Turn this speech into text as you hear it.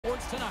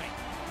performance tonight.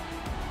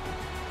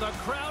 The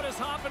crowd is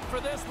hopping for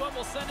this one.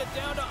 We'll send it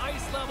down to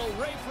ice level.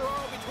 Ray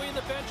Ferraro between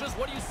the benches.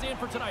 What are you seeing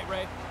for tonight,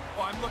 Ray?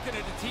 Well, I'm looking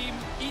at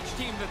each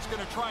team that's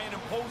going to try and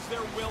impose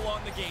their will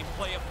on the game.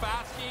 Play a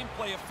fast game,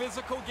 play a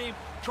physical game,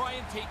 try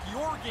and take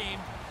your game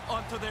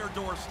onto their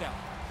doorstep.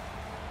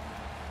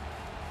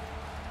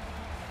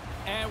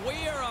 And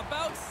we are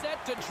about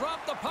set to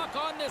drop the puck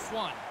on this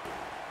one.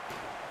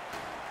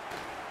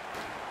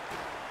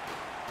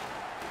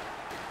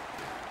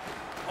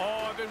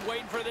 Oh, I've been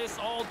waiting for this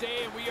all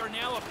day, and we are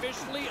now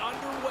officially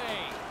underway.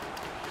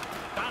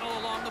 Battle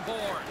along the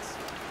boards.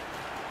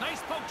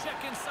 Nice poke check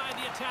inside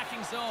the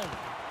attacking zone.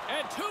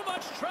 And too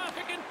much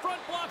traffic in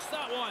front blocks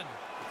that one.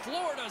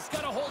 Florida's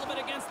got a hold of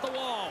it against the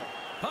wall.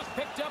 Puck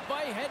picked up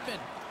by Hedman.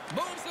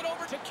 Moves it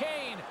over to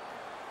Kane.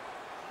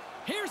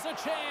 Here's a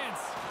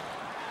chance.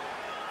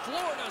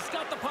 Florida's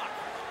got the puck.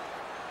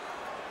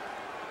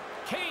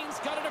 Kane's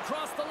got it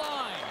across the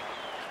line.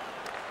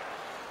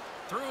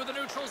 Through the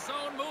neutral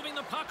zone, moving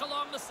the puck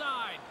along the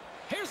side.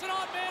 Here's an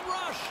odd man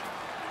rush.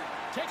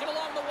 Taken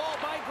along the wall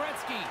by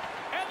Gretzky.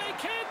 And they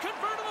can't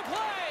convert on the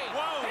play.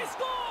 Whoa. He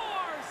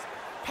scores!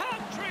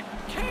 Patrick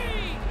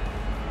Kane!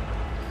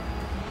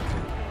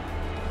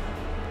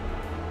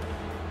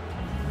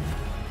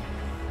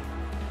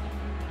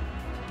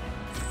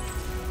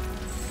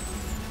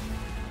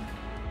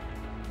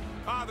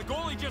 The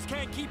goalie just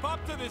can't keep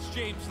up to this,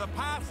 James. The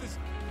pass is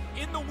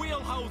in the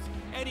wheelhouse,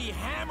 and he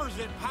hammers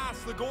it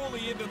past the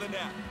goalie into the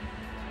net.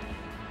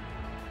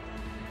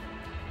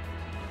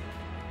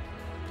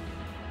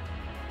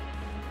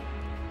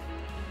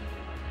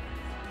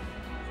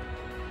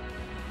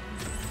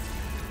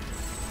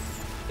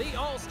 The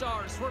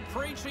All-Stars were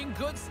preaching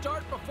good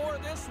start before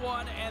this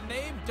one, and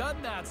they've done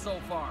that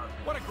so far.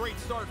 What a great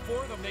start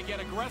for them. They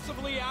get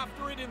aggressively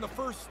after it in the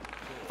first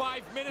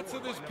 5 minutes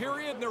of this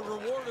period, and they're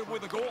rewarded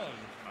with a goal.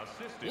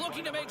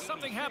 Looking to make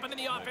something happen in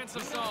the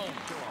offensive zone.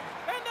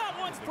 And that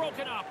one's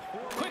broken up.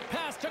 Quick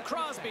pass to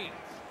Crosby.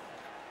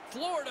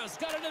 Florida's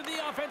got it into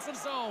the offensive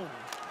zone.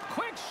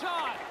 Quick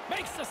shot.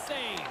 Makes the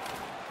save.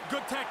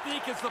 Good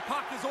technique as the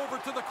puck is over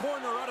to the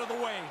corner out of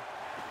the way.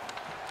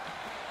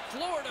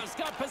 Florida's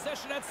got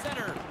possession at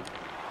center.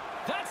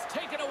 That's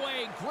taken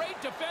away. Great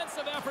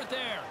defensive effort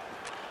there.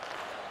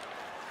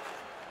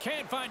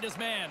 Can't find his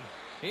man.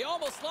 He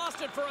almost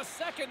lost it for a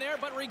second there,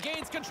 but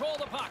regains control of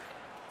the puck.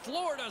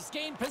 Florida's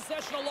gained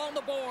possession along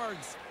the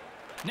boards.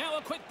 Now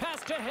a quick pass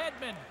to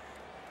Hedman.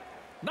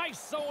 Nice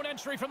zone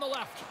entry from the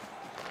left.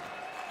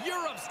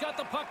 Europe's got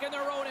the puck in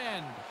their own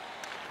end.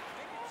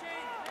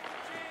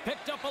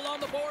 Picked up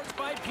along the boards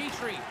by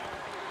Petrie.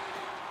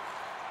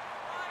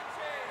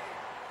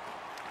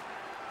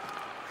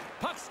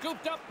 Puck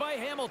scooped up by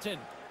Hamilton.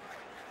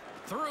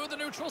 Through the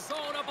neutral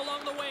zone up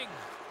along the wing.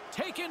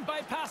 Taken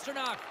by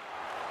Pastrnak.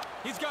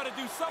 He's got to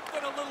do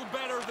something a little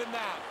better than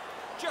that.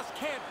 Just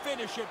can't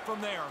finish it from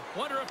there.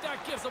 Wonder if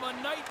that gives them a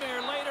nightmare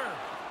later.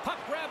 Puck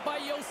grabbed by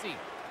Yossi.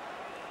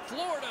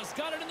 Florida's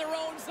got it in their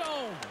own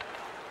zone.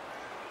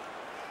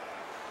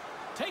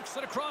 Takes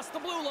it across the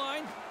blue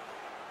line.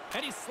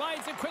 And he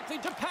slides it quickly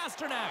to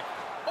Pastrnak.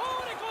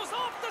 Oh, and it goes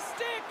off the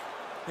stick.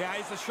 Yeah,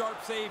 he's a sharp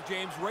save,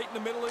 James. Right in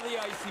the middle of the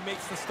ice, he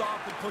makes the stop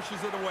and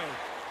pushes it away.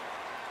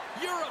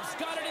 Europe's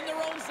got it in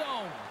their own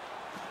zone.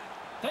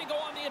 They go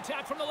on the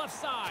attack from the left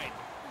side.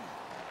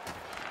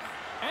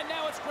 And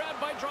now it's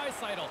grabbed by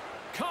Draisaitl.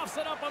 Coughs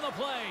it up on the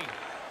play.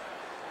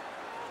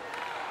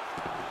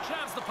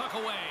 Jabs the puck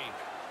away.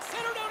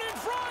 Centered out in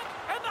front,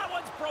 and that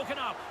one's broken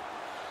up.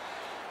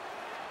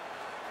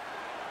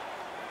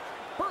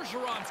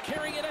 Bergeron's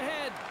carrying it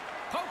ahead.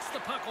 Pokes the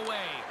puck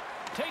away.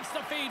 Takes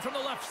the feed from the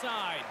left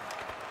side.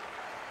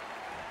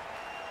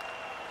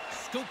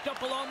 Scooped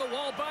up along the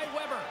wall by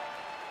Weber.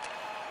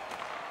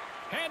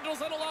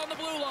 Handles it along the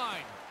blue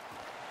line.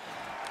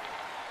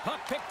 Puck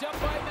picked up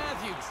by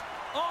Matthews.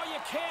 Oh, you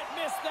can't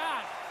miss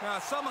that.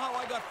 Somehow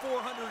I got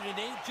 408,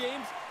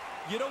 James.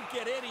 You don't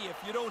get any if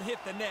you don't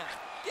hit the net.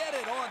 Get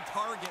it on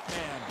target,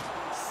 man.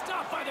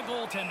 Stopped by the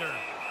goaltender.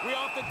 We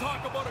often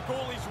talk about a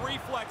goalie's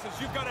reflexes.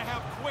 You've got to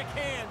have quick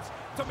hands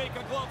to make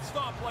a glove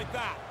stop like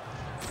that.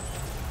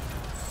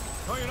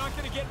 No, you're not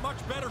going to get much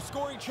better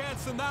scoring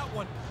chance than that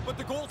one, but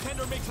the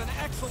goaltender makes an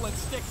excellent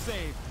stick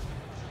save.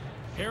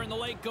 Here in the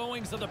late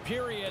goings of the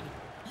period,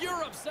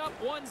 Europe's up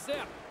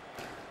 1-0.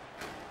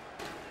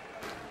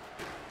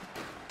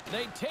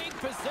 They take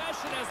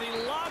possession as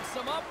he locks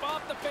them up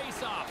off the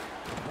faceoff.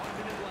 1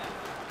 minute left.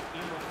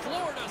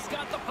 Florida's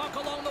got the puck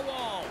along the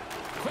wall.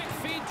 Quick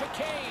feed to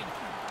Kane.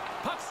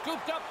 Puck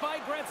scooped up by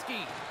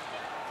Gretzky.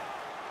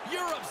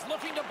 Europe's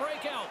looking to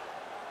break out.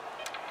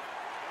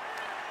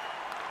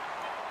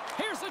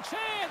 Here's a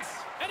chance,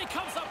 and he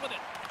comes up with it.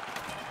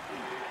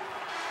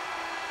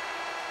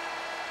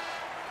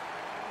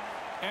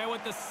 And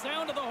with the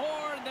sound of the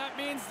horn, that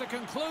means the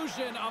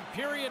conclusion of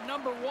period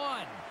number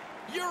 1.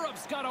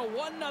 Europe's got a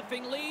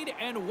 1-0 lead,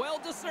 and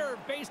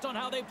well-deserved based on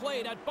how they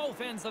played at both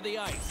ends of the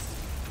ice.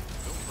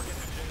 Don't forget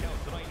to check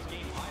out tonight's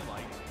game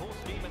highlights,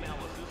 post-game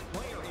analysis,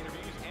 player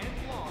interviews, and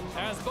vlogs.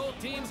 As both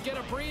teams get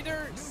a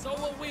breather, so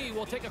will we.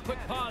 We'll take a quick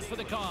pause for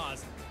the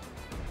cause.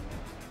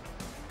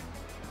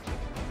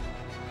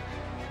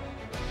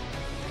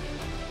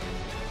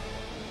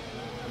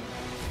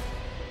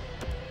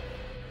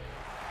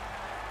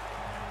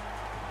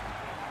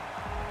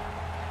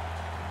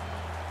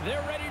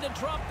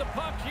 drop the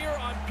puck here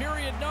on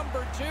period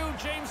number 2.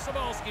 James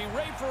Cybulski,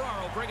 Ray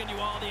Ferraro bringing you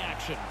all the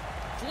action.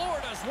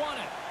 Florida's won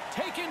it.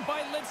 Taken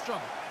by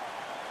Lidstrom.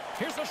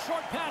 Here's a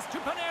short pass to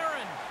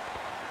Panarin.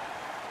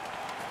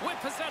 With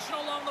possession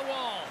along the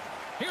wall.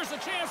 Here's a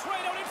chance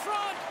right out in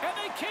front, and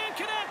they can't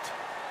connect.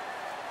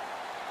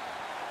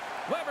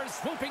 Weber's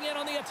swooping in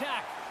on the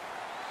attack.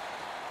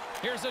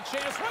 Here's a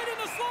chance right in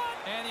the slot.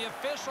 And the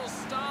officials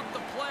stop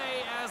the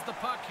play as the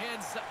puck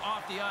heads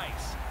off the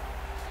ice.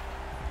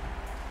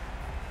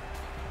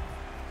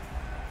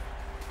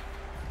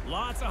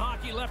 Lots of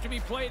hockey left to be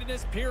played in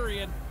this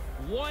period.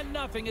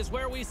 1-0 is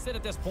where we sit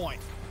at this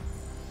point.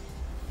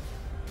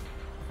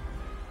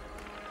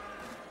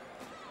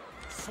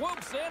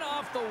 Swoops in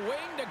off the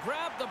wing to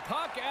grab the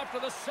puck after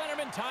the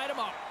centerman tied him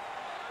up.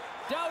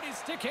 Doughty's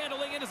stick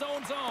handling in his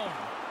own zone.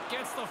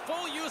 Gets the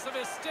full use of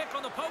his stick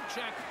on the poke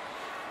check.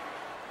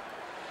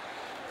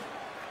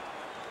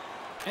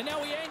 And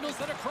now he angles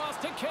it across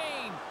to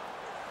Kane.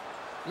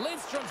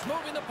 Lidstrom's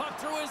moving the puck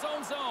through his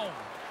own zone.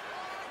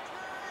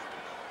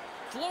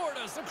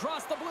 Florida's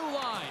across the blue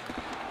line.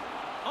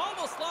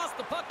 Almost lost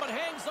the puck, but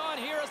hangs on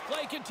here as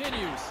play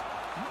continues.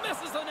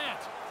 Misses the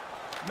net.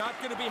 Not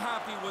going to be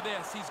happy with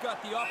this. He's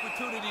got the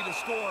opportunity to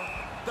score.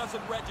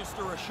 Doesn't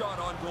register a shot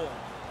on goal.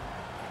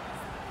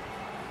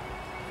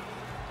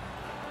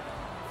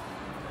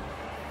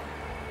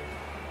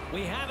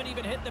 We haven't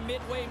even hit the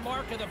midway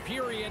mark of the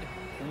period.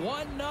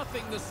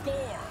 1-0 the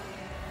score.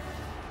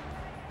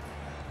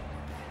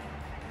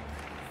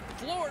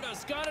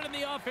 Florida's got it in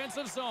the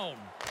offensive zone.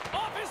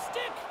 Off his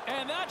stick,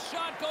 and that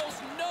shot goes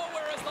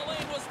nowhere as the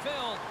lane was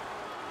filled.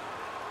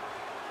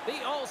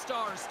 The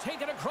All-Stars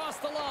take it across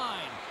the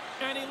line,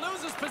 and he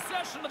loses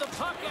possession of the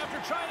puck after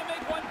trying to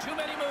make one too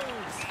many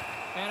moves.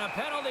 And a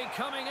penalty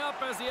coming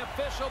up as the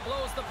official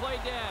blows the play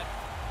dead.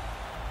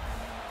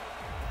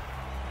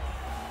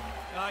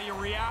 You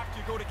react,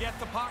 you go to get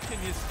the puck,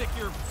 and you stick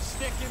your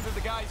stick into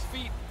the guy's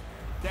feet.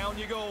 Down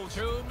you go.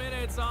 2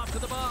 minutes off to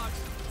the box.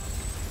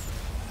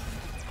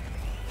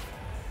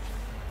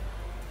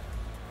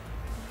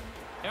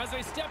 As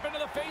they step into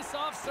the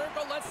face-off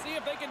circle, let's see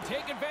if they can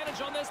take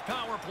advantage on this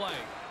power play.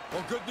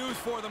 Well, good news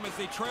for them as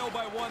they trail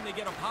by 1, they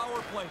get a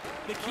power play.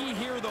 The key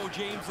here, though,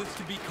 James, is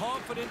to be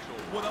confident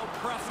without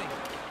pressing.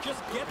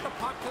 Just get the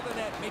puck to the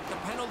net, make the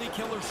penalty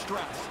killer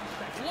stress.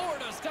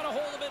 Florida's got a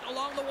hold of it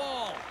along the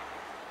wall.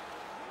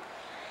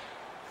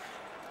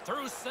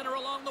 Through center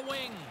along the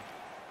wing.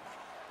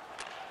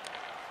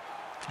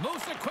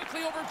 Moves it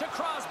quickly over to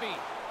Crosby.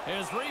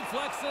 His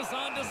reflexes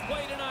on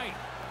display tonight.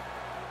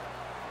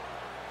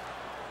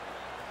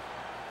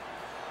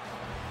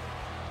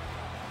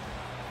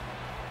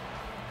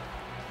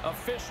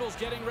 Officials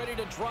getting ready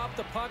to drop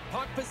the puck.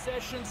 Puck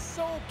possession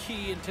so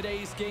key in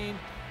today's game.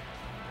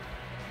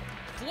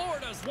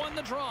 Florida's won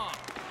the draw.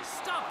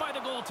 Stopped by the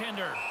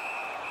goaltender.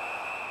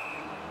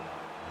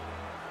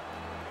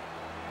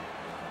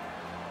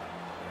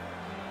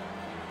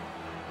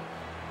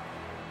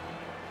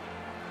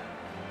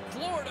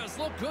 Florida's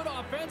looked good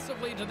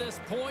offensively to this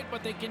point,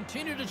 but they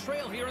continue to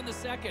trail here in the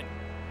second.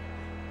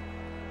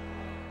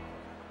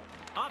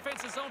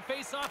 Offensive zone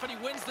face-off, and he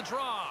wins the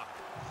draw.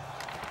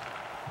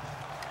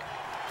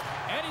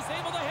 And he's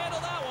able to handle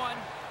that one.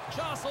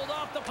 Jostled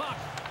off the puck.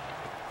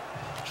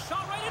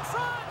 Shot right in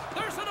front.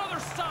 There's another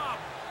stop.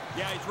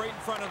 Yeah, he's right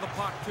in front of the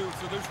puck, too,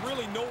 so there's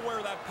really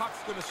nowhere that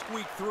puck's going to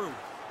squeak through.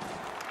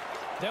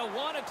 They'll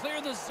want to clear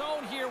the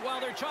zone here while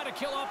they're trying to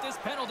kill off this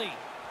penalty.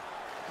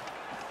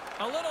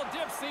 A little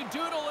dipsy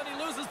doodle, and he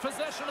loses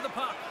possession of the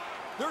puck.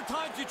 There are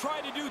times you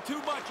try to do too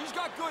much. He's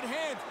got good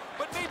hands,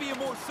 but maybe a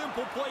more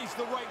simple play's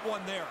the right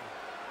one there.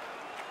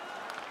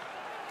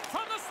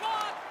 From the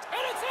slot,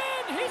 and it's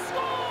in! He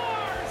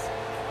scores!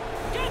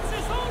 Gets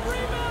his own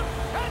rebound,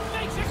 and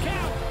makes it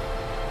count!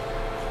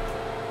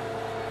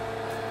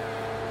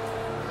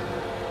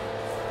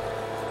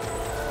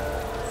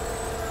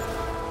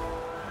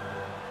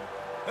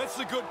 That's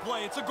a good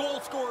play. It's a goal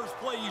scorer's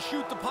play. You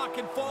shoot the puck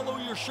and follow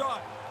your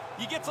shot.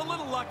 He gets a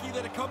little lucky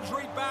that it comes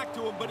right back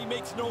to him, but he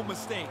makes no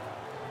mistake.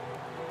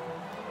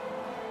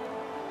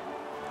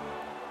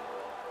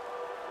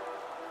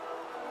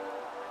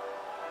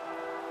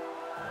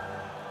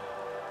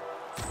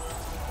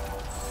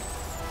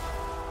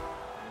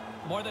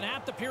 More than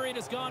half the period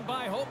has gone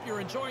by. Hope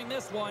you're enjoying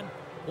this one.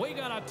 We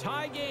got a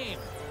tie game.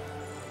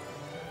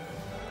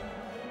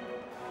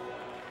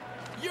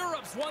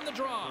 Europe's won the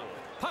draw.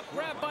 Puck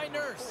grabbed by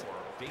Nurse.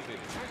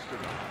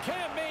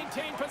 Can't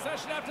maintain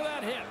possession after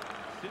that hit.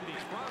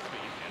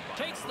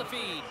 Takes the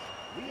feed.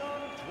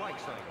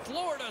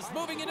 Florida's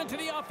moving it into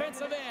the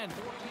offensive end.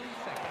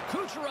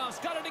 Kucherov's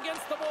got it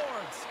against the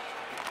boards.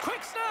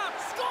 Quick snap.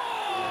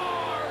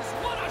 Scores!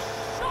 What a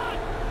shot!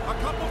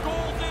 A couple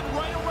goals in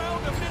right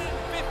around a minute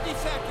and 50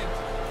 seconds.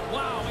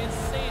 Wow,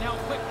 insane how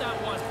quick that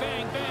was.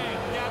 Bang, bang.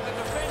 Yeah, the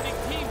defending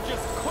team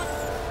just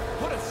couldn't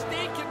put a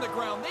stake in the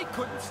ground. They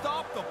couldn't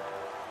stop them.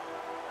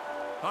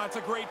 That's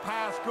a great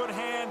pass. Good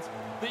hands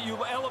that you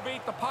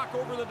elevate the puck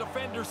over the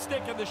defender's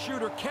stick and the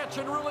shooter catch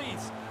and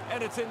release,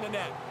 and it's in the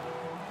net.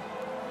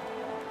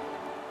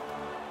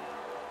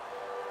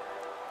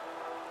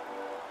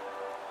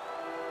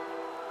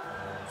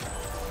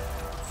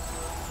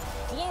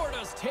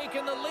 Florida's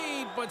taken the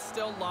lead, but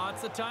still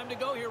lots of time to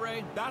go here,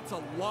 Ray. That's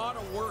a lot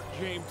of work,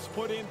 James,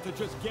 put into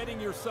just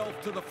getting yourself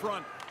to the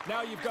front.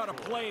 Now you've got to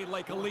play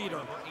like a leader.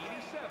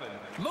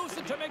 Moves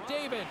it to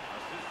McDavid.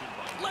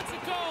 Lets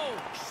it go.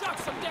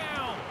 Shucks him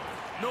down.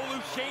 No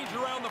loose change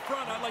around the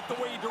front. I like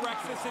the way he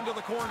directs this into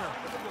the corner.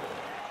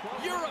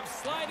 Europe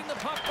sliding the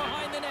puck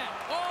behind the net.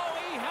 Oh,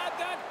 he had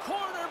that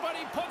corner, but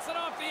he puts it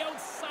off the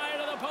outside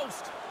of the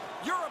post.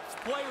 Europe's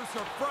players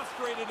are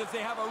frustrated as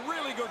they have a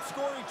really good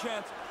scoring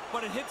chance,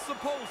 but it hits the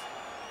post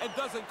and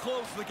doesn't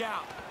close the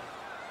gap.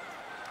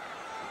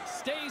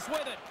 Stays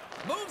with it.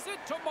 Moves it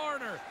to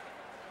Marner.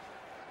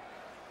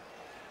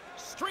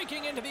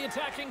 Streaking into the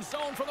attacking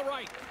zone from the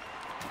right.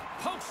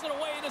 Pokes it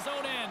away in his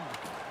own end.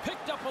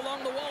 Picked up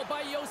along the wall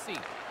by Yossi.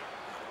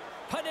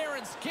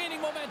 Panarin's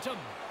gaining momentum.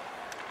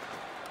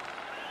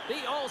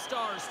 The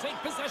All-Stars take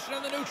possession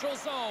in the neutral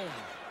zone.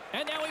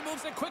 And now he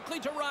moves it quickly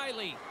to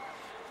Riley.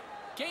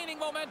 Gaining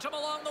momentum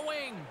along the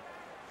wing.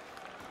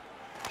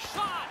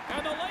 Shot!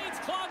 And the lane's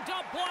clogged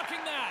up,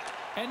 blocking that.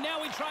 And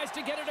now he tries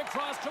to get it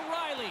across to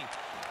Riley.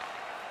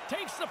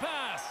 Takes the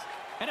pass.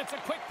 And it's a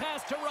quick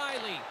pass to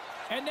Riley.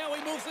 And now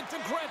he moves it to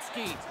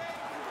Gretzky.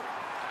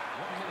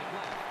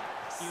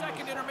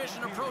 Second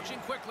intermission approaching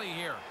quickly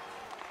here.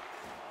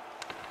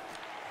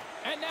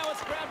 And now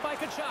it's grabbed by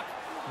Tkachuk.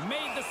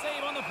 Made the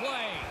save on the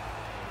play.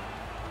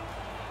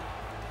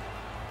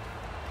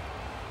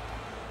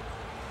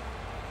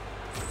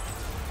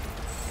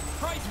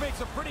 Price makes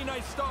a pretty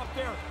nice stop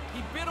there.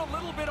 He bit a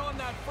little bit on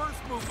that first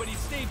move, but he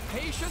stayed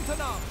patient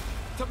enough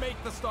to make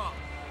the stop.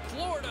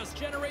 Florida's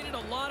generated a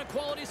lot of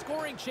quality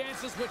scoring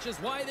chances, which is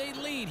why they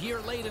lead here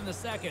late in the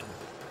second.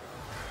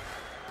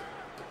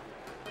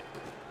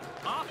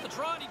 Off the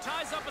trot, he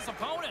ties up his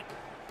opponent.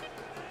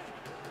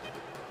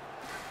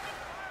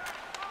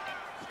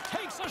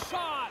 Takes a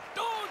shot.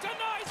 Oh,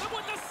 denies him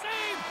with the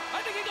save.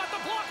 I think he got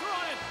the blocker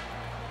on it.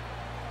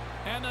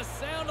 And the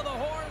sound of the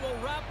horn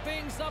will wrap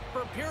things up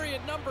for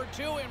period number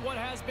 2 in what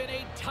has been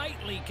a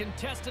tightly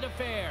contested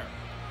affair.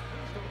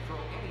 Please don't throw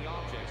any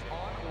objects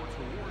on or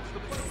towards the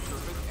playing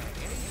surface at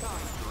any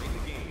time during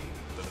the game.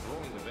 The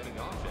throwing of any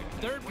object...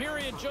 Third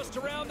period just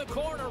around the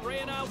corner. Ray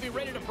and I will be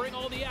ready to bring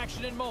all the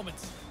action in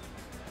moments.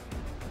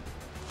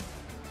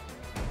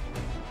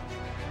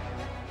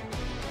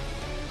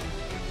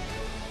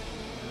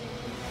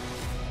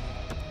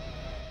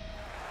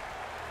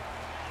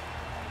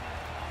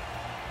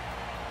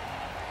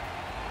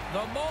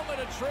 The moment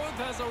of truth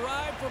has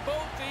arrived for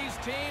both these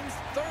teams.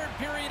 Third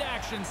period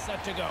action set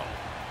to go.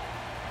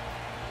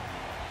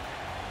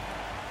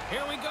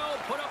 Here we go.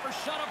 Put up or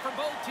shut up for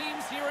both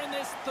teams here in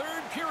this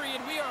third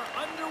period. We are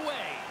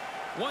underway.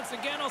 Once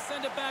again, I'll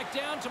send it back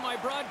down to my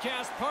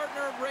broadcast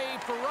partner, Ray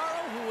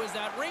Ferraro, who is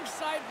at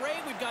ringside. Ray,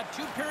 we've got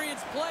 2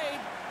 periods played.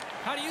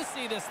 How do you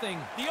see this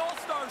thing? The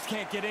All-Stars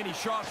can't get any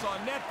shots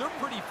on net. They're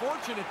pretty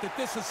fortunate that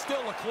this is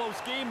still a close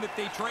game that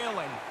they trail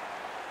in.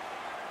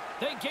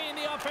 They gain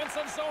the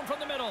offensive zone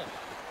from the middle.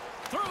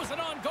 Throws it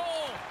on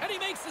goal, and he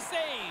makes the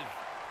save.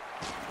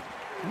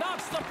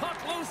 Knocks the puck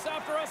loose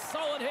after a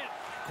solid hit.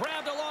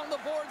 Grabbed along the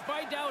boards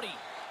by Doughty.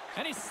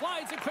 And he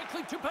slides it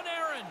quickly to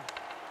Panarin.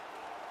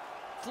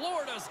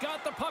 Florida's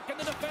got the puck in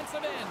the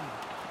defensive end.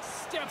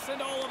 Steps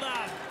into all of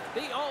that.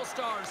 The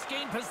All-Stars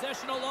gain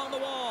possession along the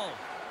wall.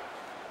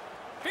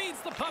 Feeds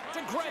the puck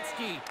to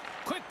Gretzky.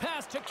 Quick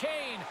pass to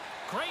Kane.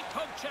 Great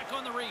poke check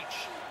on the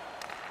reach.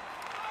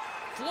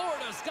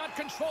 Florida's got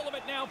control of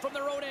it now from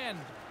their own end.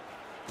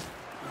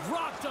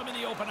 Rocked him in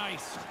the open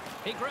ice.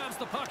 He grabs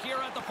the puck here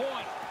at the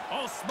point.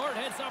 Oh, smart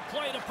heads-up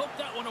play to poke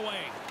that one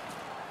away.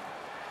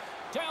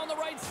 Down the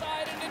right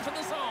side and into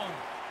the zone.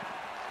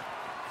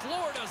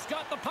 Florida's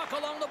got the puck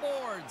along the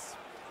boards.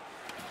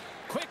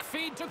 Quick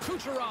feed to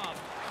Kucherov.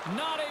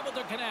 Not able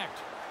to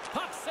connect.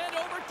 Puck sent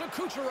over to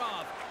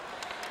Kucherov.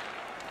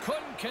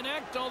 Couldn't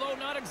connect, although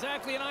not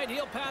exactly an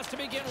ideal pass to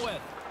begin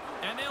with.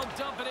 And they'll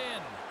dump it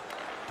in.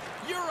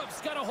 Europe's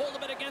got a hold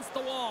of it against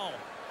the wall.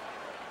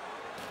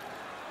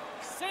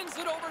 Sends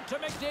it over to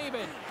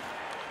McDavid.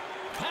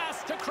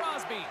 Pass to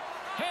Crosby.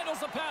 Handles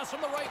the pass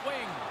from the right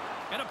wing.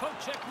 And a poke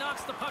check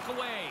knocks the puck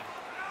away.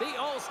 The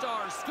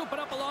All-Stars scoop it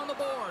up along the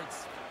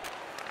boards.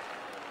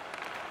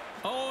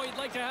 Oh, he'd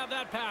like to have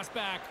that pass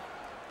back.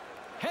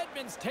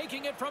 Hedman's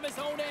taking it from his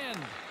own end.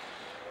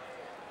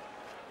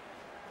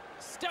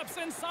 Steps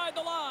inside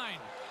the line.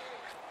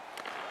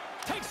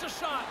 Takes a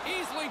shot.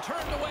 Easily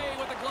turned away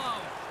with the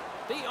glove.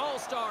 The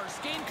All-Stars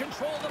gain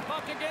control of the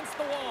puck against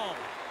the wall.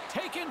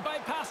 Taken by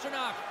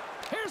Pastrnak.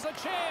 Here's a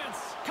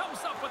chance. Comes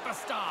up with the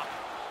stop.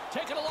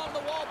 Taken along the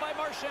wall by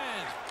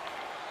Marchand.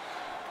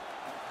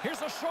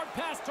 Here's a short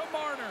pass to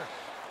Marner.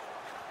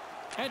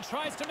 And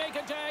tries to make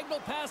a diagonal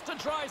pass to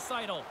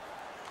Draisaitl.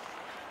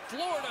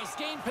 Florida's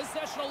gained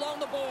possession along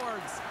the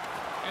boards.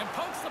 And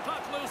pokes the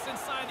puck loose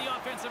inside the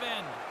offensive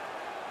end.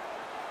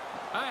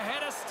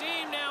 Ahead of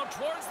steam now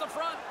towards the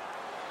front.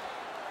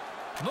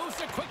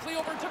 Moves it quickly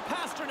over to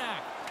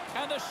Pastrnak.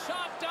 And the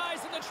shot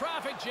dies in the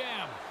traffic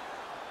jam.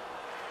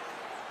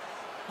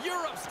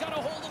 Europe's got a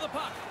hold of the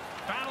puck.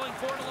 Battling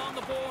for it along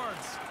the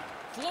boards.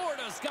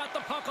 Florida's got the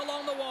puck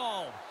along the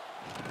wall.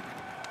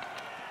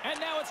 And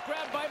now it's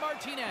grabbed by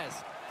Martinez.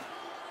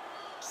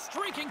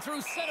 Streaking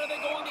through center,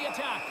 they go on the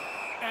attack.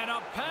 And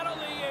a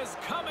penalty is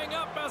coming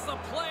up as the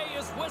play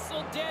is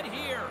whistled dead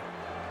here.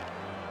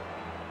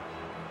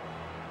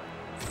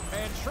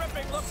 And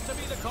tripping looks to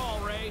be the call,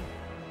 Ray.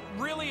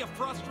 Really a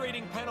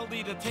frustrating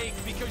penalty to take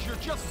because you're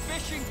just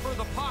fishing for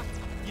the puck.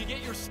 You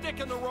get your stick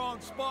in the wrong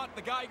spot,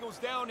 the guy goes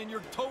down, and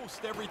you're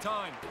toast every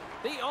time.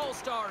 The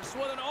All-Stars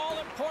with an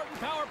all-important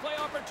power play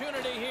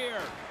opportunity here.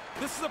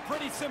 This is a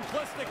pretty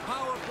simplistic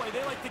power play.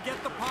 They like to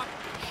get the puck,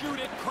 shoot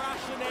it, crash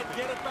the net,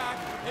 get it back,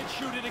 and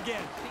shoot it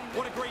again.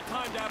 What a great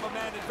time to have a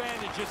man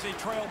advantage as they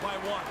trail by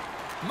one.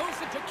 Moves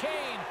it to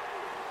Kane.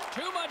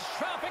 Too much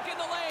traffic in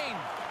the lane.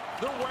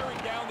 They're wearing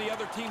down the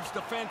other team's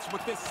defense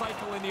with this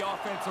cycle in the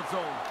offensive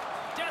zone.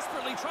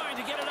 Desperately trying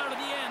to get it out of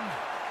the end.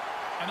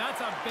 And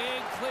that's a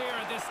big clear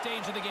at this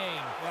stage of the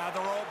game. Yeah,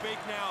 they're all big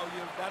now.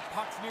 That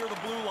puck's near the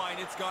blue line.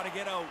 It's got to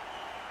get out.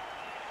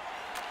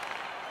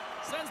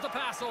 Sends the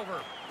pass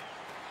over.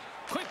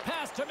 Quick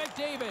pass to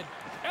McDavid.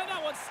 And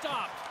that one's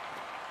stopped.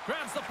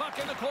 Grabs the puck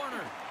in the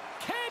corner.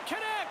 Can't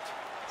connect.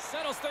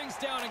 Settles things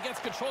down and gets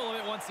control of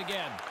it once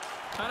again.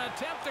 An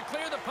attempt to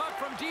clear the puck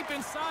from deep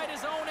inside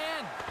his own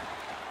end.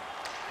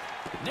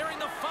 Nearing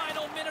the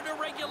final minute of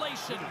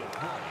regulation.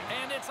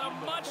 And it's a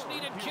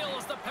much-needed kill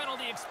as the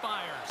penalty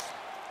expires.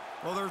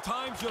 Well, there are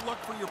times you look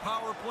for your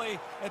power play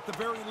at the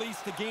very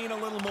least to gain a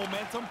little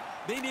momentum.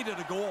 They needed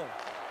a goal.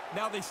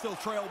 Now they still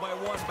trail by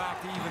one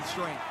back to even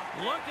strength.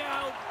 Look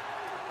out.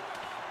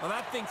 Well,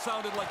 that thing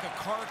sounded like a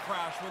car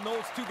crash when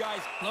those two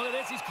guys... Look at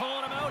this. He's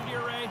calling him out here,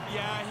 Ray.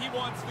 Yeah, he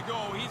wants to go.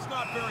 He's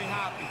not very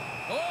happy.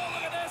 Oh,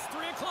 look at this.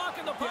 3 o'clock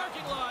in the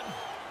parking lot.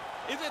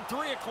 Is it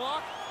 3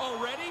 o'clock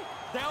already?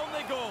 Down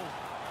they go.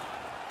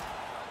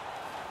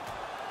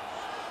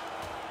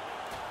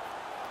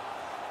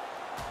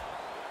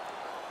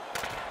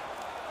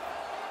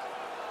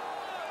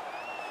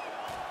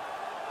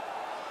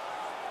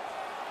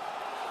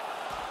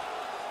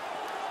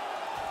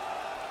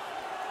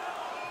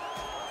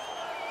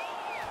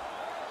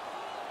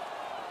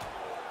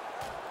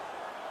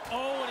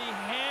 Oh, and he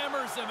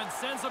hammers him and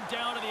sends him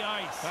down to the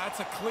ice.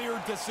 That's a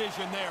clear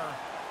decision there.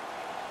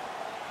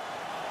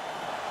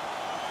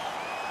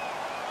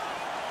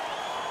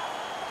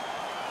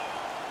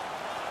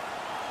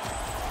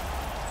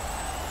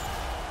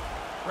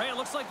 Ray, it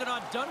looks like they're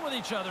not done with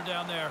each other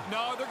down there.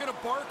 No, they're going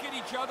to bark at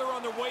each other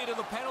on their way to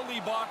the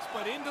penalty box,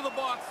 but into the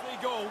box they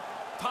go.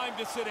 Time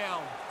to sit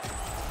down.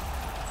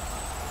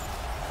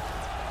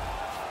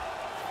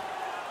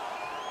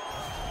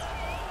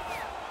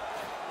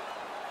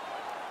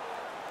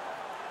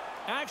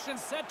 Action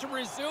set to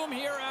resume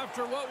here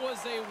after what was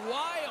a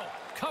wild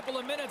couple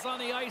of minutes on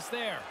the ice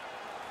there.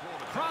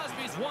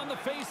 Crosby's won the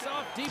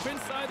face-off deep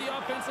inside the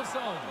offensive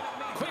zone.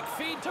 Quick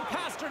feed to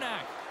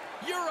Pastrnak.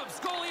 Europe's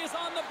goalie is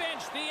on the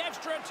bench. The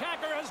extra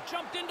attacker has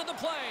jumped into the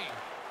play.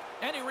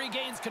 And he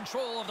regains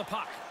control of the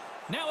puck.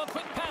 Now a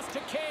quick pass to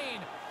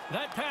Kane.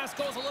 That pass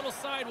goes a little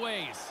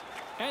sideways.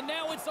 And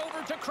now it's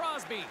over to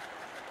Crosby.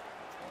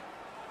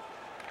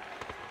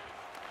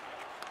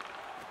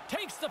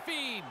 Takes the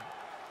feed.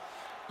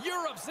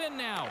 Europe's in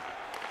now.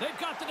 They've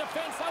got the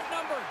defense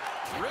outnumbered.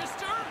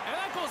 Wrister, and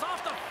that goes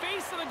off the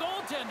face of the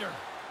goaltender.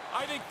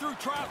 I think through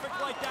traffic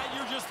like that,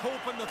 you're just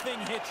hoping the thing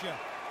hits you.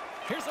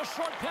 Here's a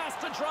short pass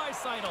to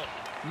Draisaitl.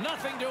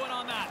 Nothing doing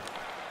on that.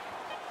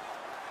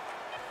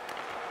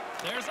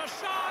 There's a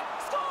shot.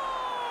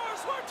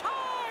 Scores! We're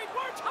tied!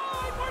 We're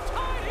tied! We're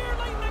tied here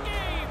late in the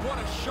game! What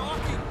a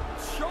shocking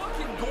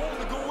goal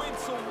to go in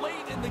so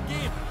late in the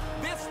game.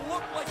 This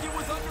looked like it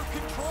was under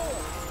control.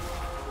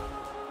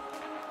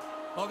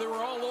 Oh, they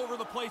were all over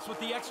the place with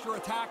the extra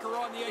attacker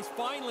on the ice.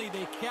 Finally,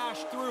 they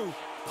cashed through,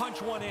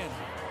 punch one in.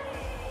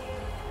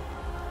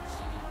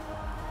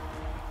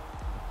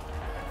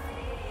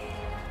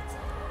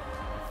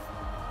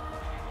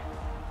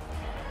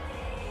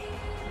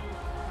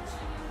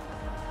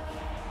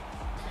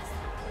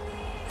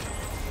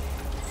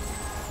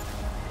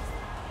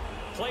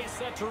 Play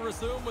set to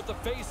resume with the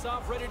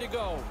face-off ready to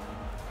go.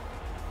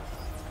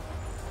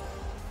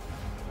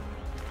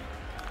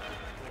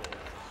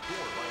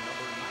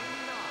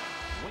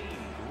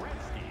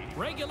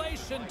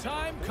 Regulation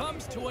time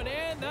comes to an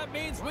end. That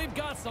means we've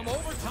got some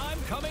overtime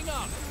coming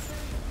up.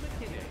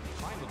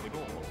 Time of the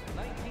goal,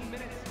 19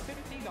 minutes,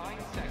 59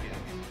 seconds.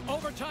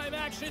 Overtime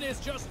action is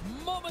just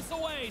moments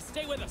away.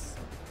 Stay with us.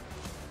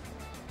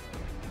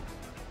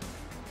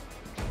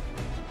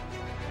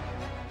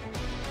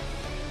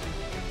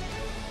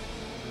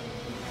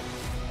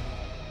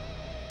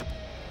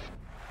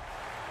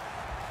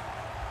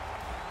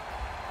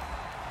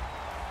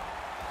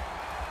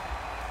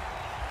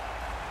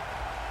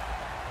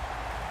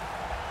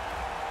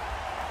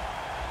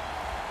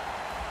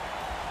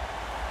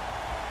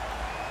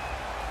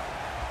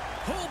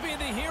 Who'll be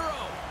the hero?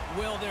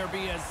 Will there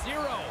be a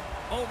zero?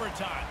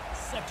 Overtime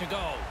set to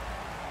go.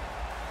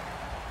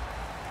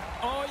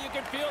 Oh, you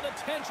can feel the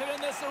tension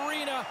in this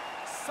arena.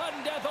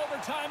 Sudden death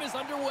overtime is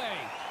underway.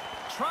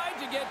 Tried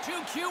to get too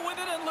cute with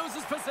it and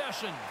loses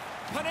possession.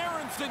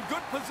 Panarin's in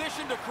good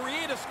position to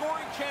create a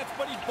scoring chance,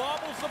 but he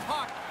bobbles the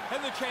puck,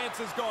 and the chance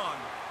is gone.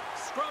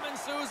 Scrum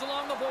ensues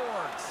along the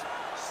boards.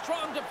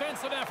 Strong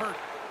defensive effort.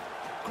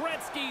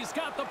 Gretzky's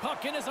got the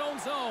puck in his own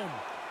zone.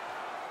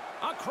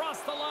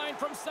 Across the line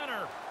from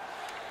center.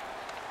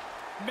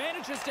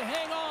 Manages to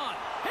hang on.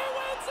 He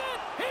wins it!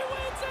 He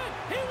wins it!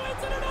 He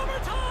wins it in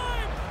overtime!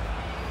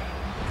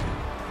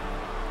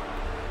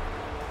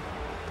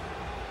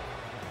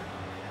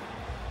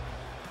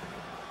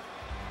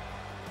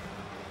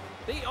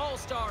 The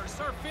All-Stars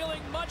are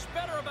feeling much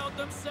better about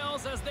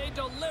themselves as they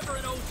deliver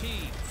an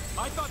OT.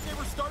 I thought they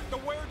were starting to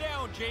wear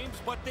down, James,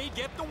 but they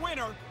get the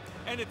winner,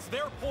 and it's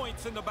their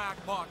points in the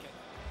back pocket.